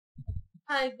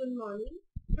Hi, good morning.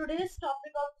 Today's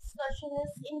topic of discussion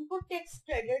is input tax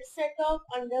credit set off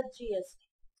under GST.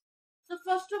 So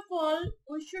first of all,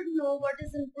 we should know what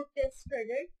is input tax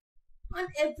credit. On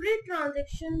every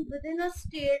transaction within a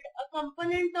state, a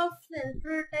component of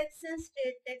central tax and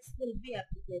state tax will be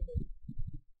applicable.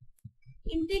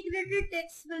 Integrated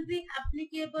tax will be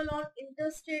applicable on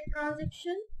interstate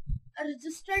transaction. A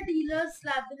registered dealer's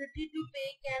liability to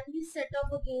pay can be set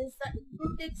off against the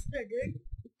input tax credit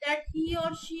that he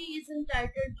or she is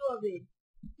entitled to avail.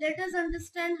 Let us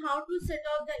understand how to set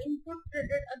off the input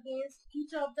credit against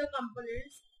each of the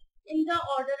components in the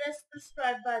order as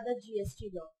prescribed by the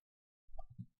GST law.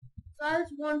 So I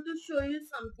want to show you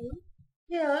something.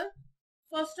 Here,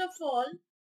 first of all,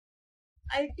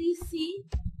 ITC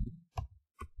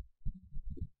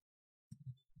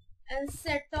and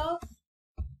set off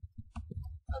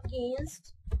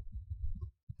against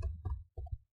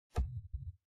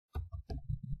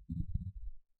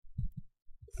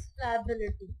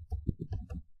liability.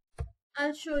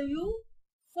 I'll show you.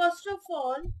 First of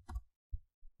all,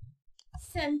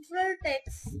 central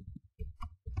tax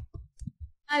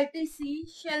ITC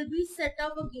shall be set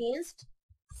up against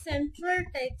central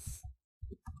tax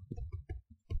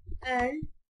and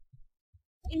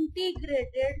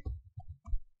integrated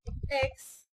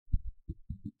tax,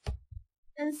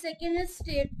 and second is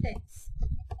state tax.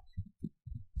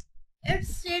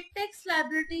 Its state tax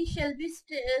liability shall be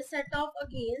set off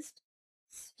against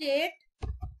state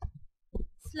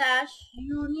 /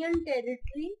 union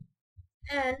territory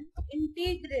and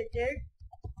integrated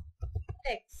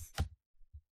tax.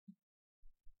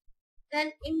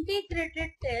 Then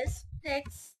integrated tax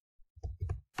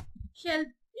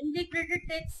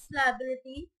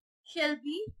liability shall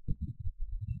be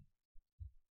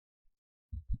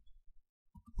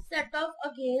set off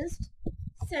against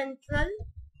central,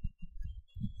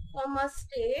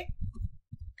 state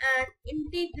and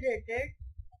integrated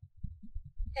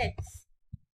tax.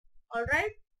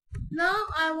 Alright, now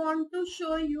I want to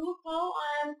show you how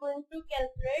I am going to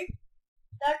calculate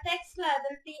the tax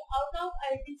liability out of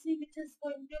ITC which is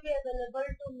going to be available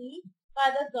to me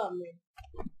by the government.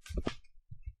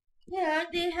 Here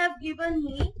they have given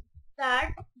me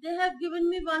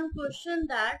one question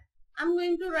that I'm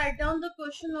going to write down the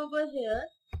question over here.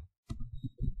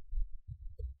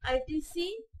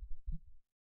 ITC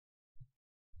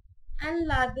and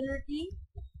liability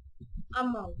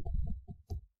amount.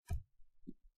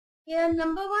 Here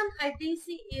number one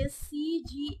ITC is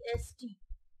CGST.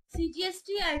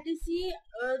 CGST ITC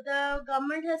the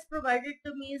government has provided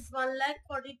to me is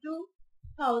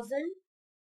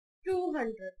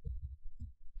 1,42,200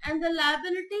 and the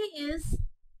liability is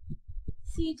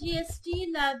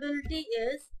CGST liability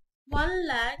is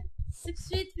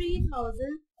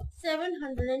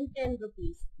 1,63,710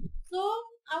 rupees. So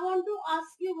I want to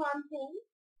ask you one thing,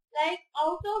 like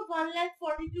out of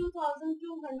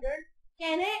 1,42,200,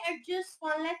 can I adjust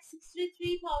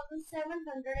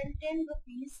 1,63,710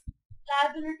 rupees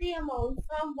liability amount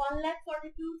from 1,42,200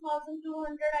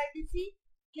 ITC?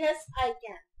 Yes, I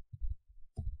can.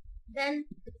 Then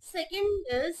second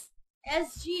is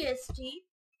SGST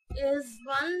is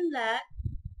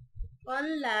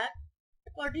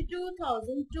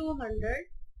 1,42,200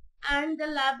 and the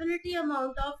liability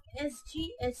amount of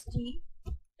SGST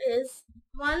is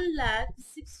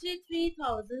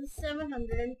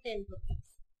 1,63,710 rupees.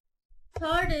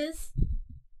 Third is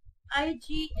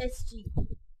IGST.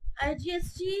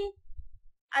 IGST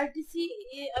ITC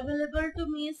available to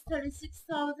me is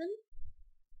 36,000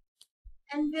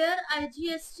 and where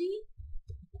IGST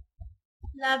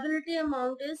liability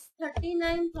amount is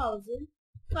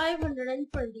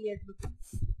 39,528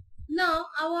 rupees. Now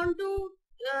I want to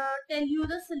tell you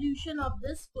the solution of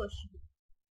this question.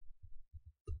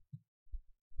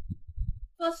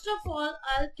 First of all,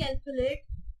 I'll calculate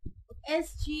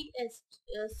CGST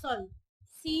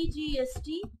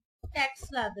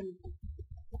tax liability.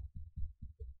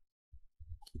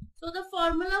 So the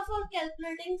formula for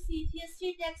calculating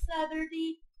CGST tax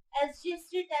liability,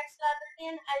 SGST tax liability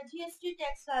and IGST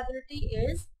tax liability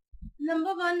is,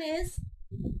 number one is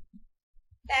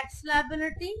tax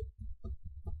liability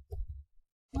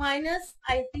minus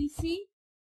ITC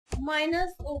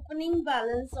minus opening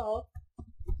balance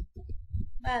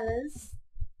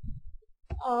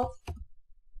of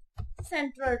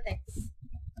central tax.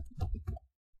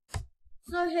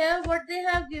 So here what they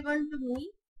have given to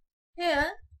me,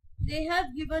 here they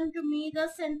have given to me the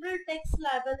central tax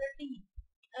liability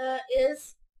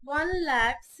is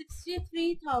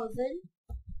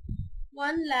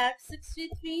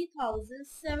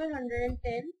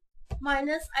 1,63,710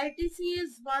 minus ITC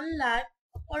is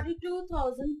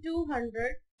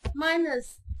 1,42,200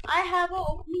 minus I have a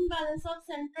opening balance of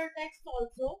central tax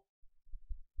also.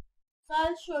 So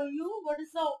I'll show you what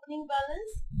is the opening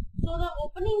balance. So the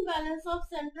opening balance of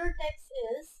central tax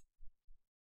is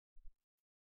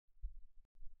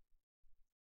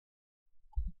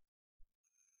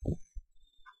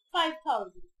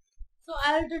 5,000. So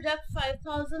I'll deduct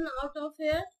 5,000 out of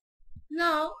here.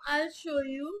 Now I'll show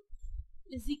you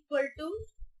is equal to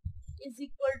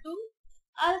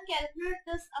I'll calculate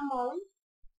this amount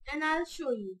and I'll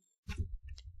show you.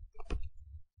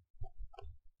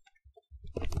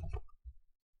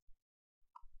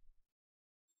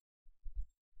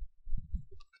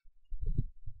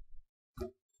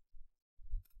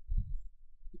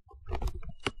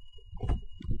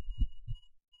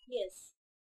 Yes.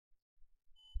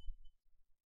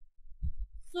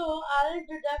 So I'll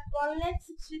deduct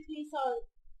 1,63,000.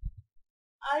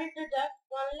 I'll deduct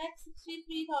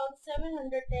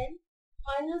 1,63,710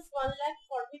 minus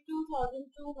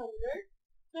 1,42,200.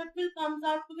 So it will comes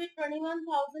out to be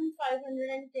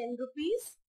 21,510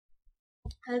 rupees.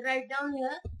 I'll write down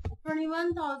here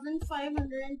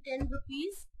 21,510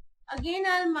 rupees. Again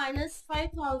I'll minus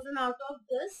 5,000 out of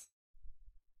this.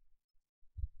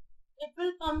 It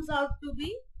will comes out to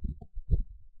be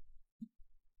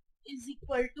is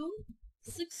equal to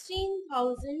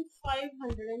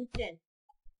 16,510.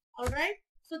 Alright.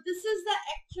 So this is the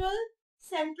actual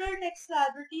central tax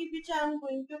liability which I am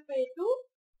going to pay to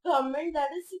government,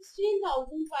 that is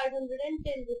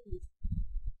 16,510 rupees.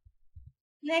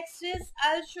 Next is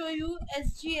I'll show you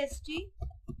SGST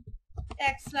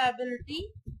tax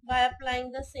liability by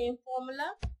applying the same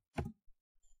formula.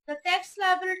 The tax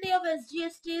liability of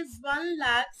SGST is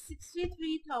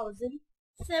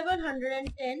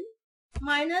 1,63,710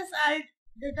 minus I'll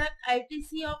deduct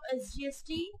ITC of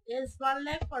SGST is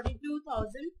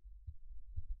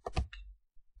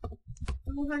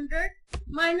 1,42,200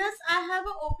 minus I have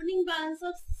an opening balance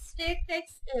of state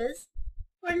tax is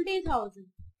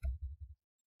 20,000.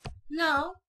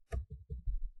 Now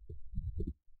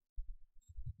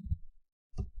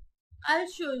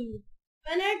I'll show you.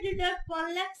 When I deduct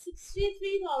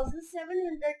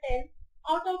 1,63,710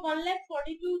 out of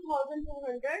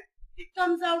 1,42,200, it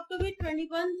comes out to be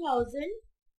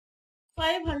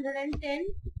 21,510.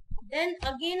 Then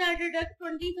again I deduct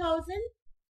 20,000,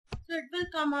 so it will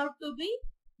come out to be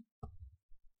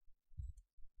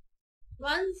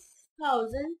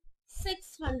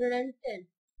 1,610.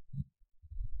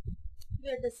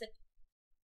 Wait a second.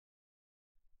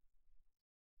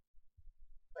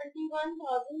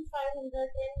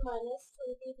 21,510 minus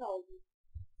 20,000.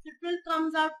 It will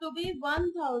comes out to be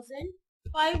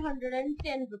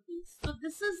 1,510 rupees. So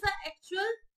this is the actual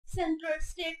central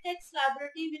state tax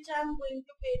liability which I am going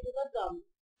to pay to the government.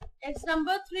 Next,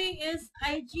 number 3 is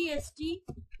IGST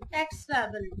tax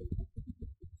liability.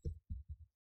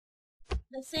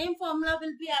 The same formula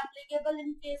will be applicable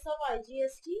in case of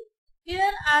IGST.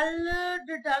 Here I'll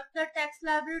deduct the tax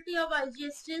liability of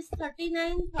IGST is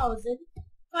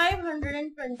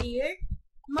 39,528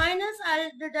 minus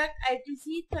I'll deduct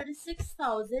ITC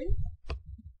 36,000,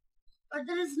 but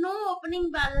there is no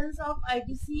opening balance of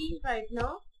ITC right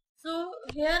now, so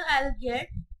here I'll get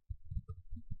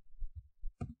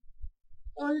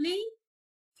only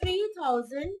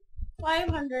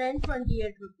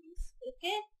 3,528 rupees.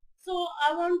 Okay, so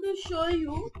I want to show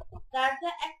you that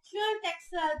the actual tax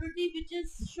liability which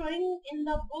is showing in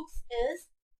the books is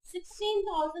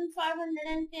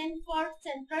 16,510 for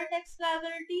central tax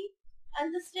liability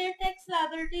and the state tax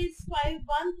liability is 1,510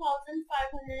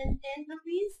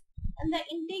 rupees and the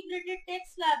integrated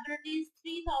tax liability is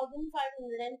 3,528.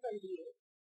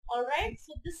 Alright,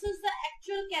 so this is the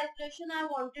actual calculation I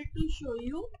wanted to show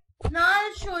you. Now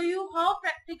I'll show you how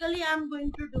practically I am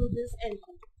going to do this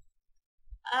entry.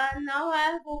 And now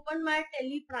I have opened my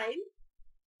Tally Prime.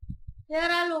 Here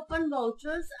I'll open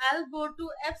vouchers. I'll go to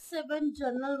F7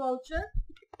 journal voucher.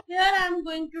 Here I'm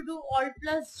going to do Alt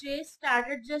plus J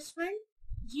start adjustment,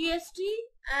 GST,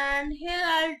 and here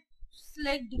I'll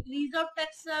select decrease of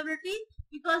tax liability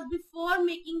because before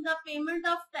making the payment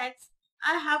of tax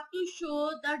I have to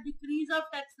show the decrease of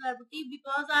tax liability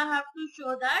because I have to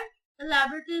show that the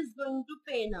liability is going to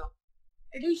pay now.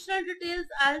 Additional details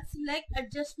I'll select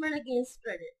adjustment against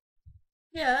credit.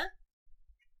 Here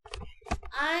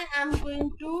I am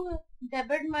going to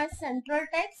debit my central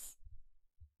tax.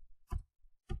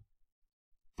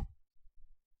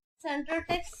 Central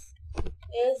tax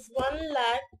is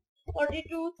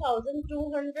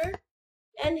 1,42,200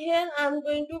 and here I am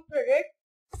going to credit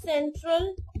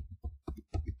central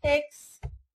tax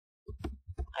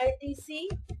ITC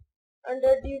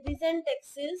under duties and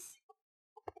taxes.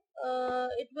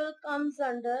 It will comes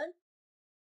under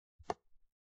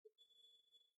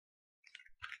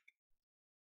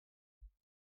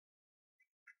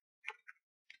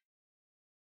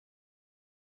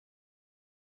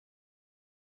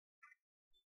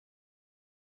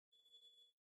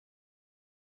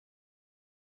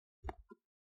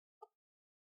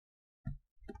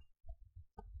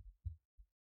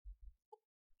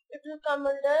it will come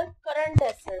under current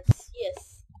assets.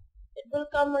 Yes, it will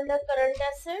come under current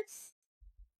assets.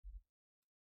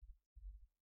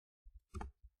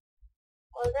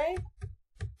 Alright,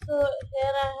 so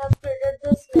here I have created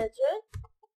this ledger.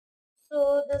 So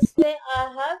this way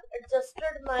I have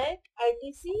adjusted my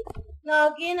ITC.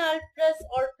 Now again I'll press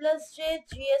Alt plus J,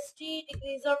 GST,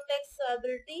 decrease of tax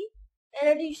liability. An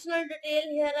additional detail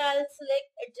here I'll select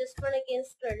adjustment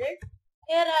against credit.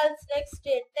 Here I'll select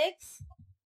state tax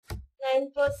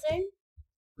 9%,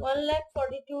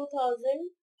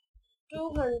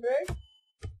 1,42,200.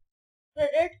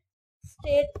 Credit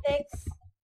state tax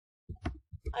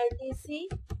ITC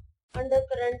under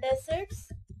current assets.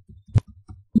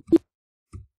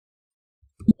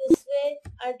 This way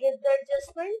I did the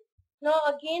adjustment. Now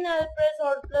again I'll press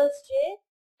Alt plus J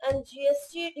and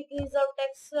GST, decrease of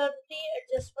tax liability,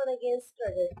 adjustment against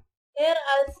credit. Here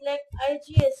I'll select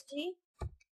IGST,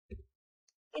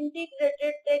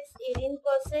 integrated tax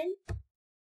 18%,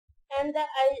 and the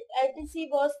ITC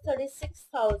was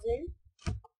 36,000.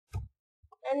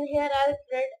 And here I'll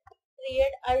create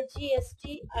IGST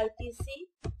ITC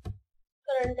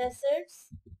current assets.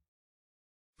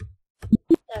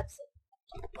 That's it.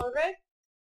 Alright.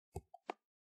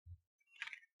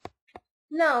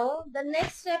 Now the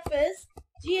next step is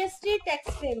GST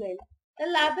tax payment. The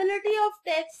liability of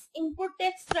tax, input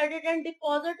tax credit and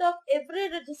deposit of every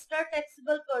registered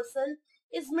taxable person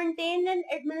is maintained and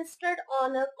administered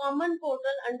on a common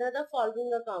portal under the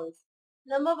following accounts.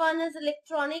 Number 1 is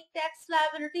electronic tax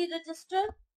liability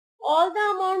register. All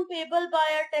the amount payable by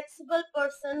a taxable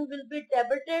person will be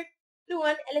debited to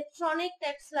an electronic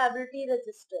tax liability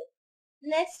register.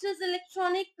 Next is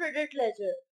electronic credit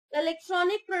ledger. The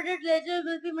electronic credit ledger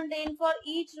will be maintained for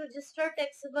each registered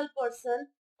taxable person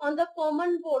on the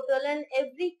common portal, and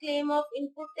every claim of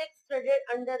input tax credit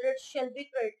under it shall be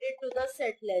credited to the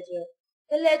said ledger.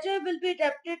 The ledger will be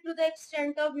debited to the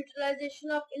extent of utilization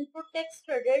of input tax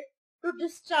credit to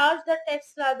discharge the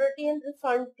tax liability and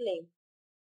refund claim.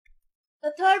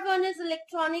 The third one is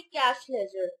electronic cash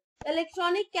ledger. The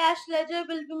electronic cash ledger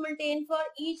will be maintained for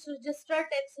each registered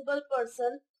taxable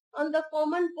person on the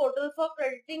common portal for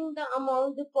crediting the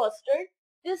amount deposited.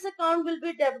 This account will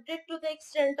be debited to the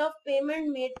extent of payment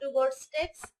made towards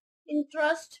tax,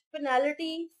 interest,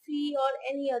 penalty, fee or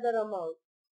any other amount.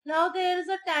 Now there is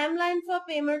a timeline for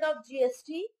payment of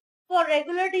GST. For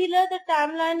regular dealer, the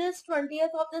timeline is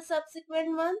 20th of the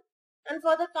subsequent month, and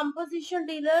for the composition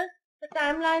dealer, the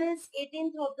timeline is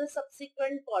 18th of the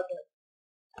subsequent quarter.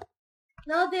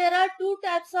 Now there are two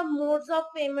types of modes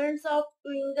of payments of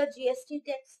doing the GST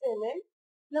tax payment.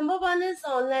 Number 1 is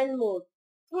online mode.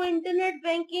 Through internet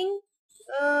banking,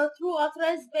 through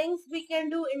authorized banks, we can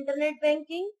do internet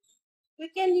banking. We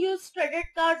can use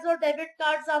credit cards or debit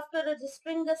cards after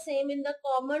registering the same in the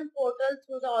common portal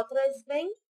through the authorized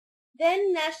bank.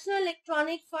 Then National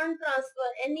Electronic Fund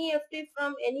Transfer, NEFT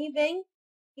from any bank.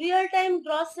 Real-time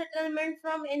gross settlement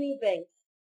from any bank.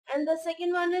 And the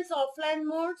second one is offline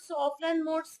mode. So offline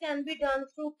modes can be done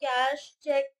through cash,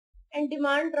 check and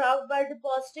demand draft by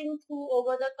depositing through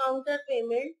over-the-counter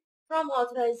payment from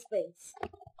authorized banks.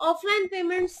 Offline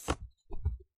payments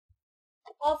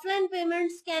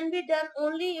can be done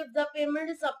only if the payment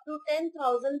is up to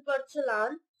 10,000 per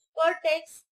challan per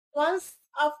tax. Once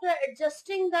after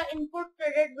adjusting the input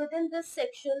credit within this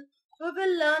section, we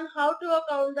will learn how to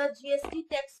account the GST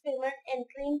tax payment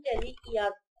entry in Tally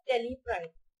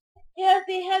Prime. Here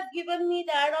they have given me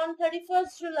that on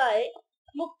 31st July,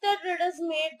 Mukta traders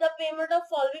made the payment of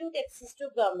following taxes to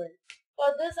government.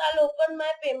 For this, I'll open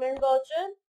my payment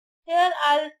voucher. Here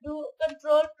I'll do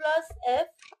Ctrl plus F,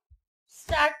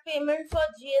 start payment for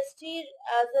GST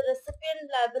as a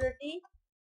recipient liability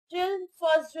till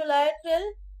 1st July till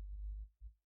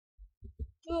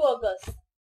 2 August.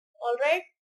 Alright.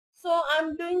 So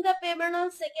I'm doing the payment on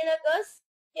 2nd August.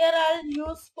 Here I'll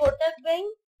use Kotak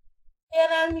Bank. Here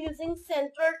I am using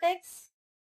Central Tax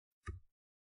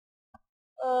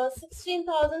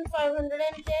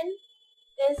 16,510,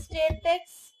 then State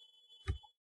Tax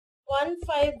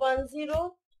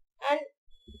 1510 and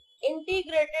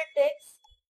Integrated Tax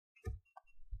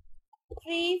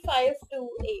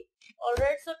 3528.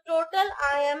 Alright, so total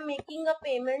I am making a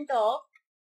payment of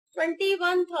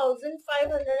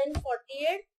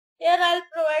 21,548. Here I'll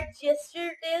provide GST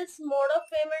details. Mode of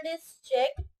payment is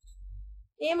check.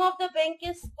 Name of the bank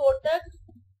is Kotak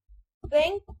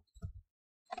Bank.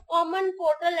 Common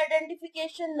portal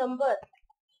identification number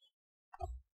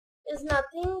is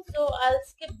nothing, so I'll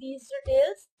skip these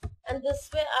details, and this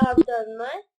way I have done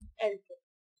my entry.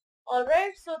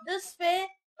 Alright, so this way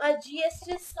my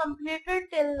GST is completed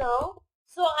till now.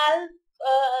 So I'll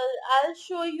I'll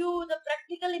show you the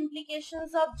practical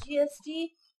implications of GST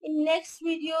in next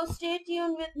video. Stay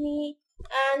tuned with me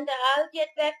and I'll get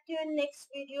back to you in next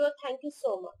video. Thank you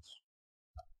so much.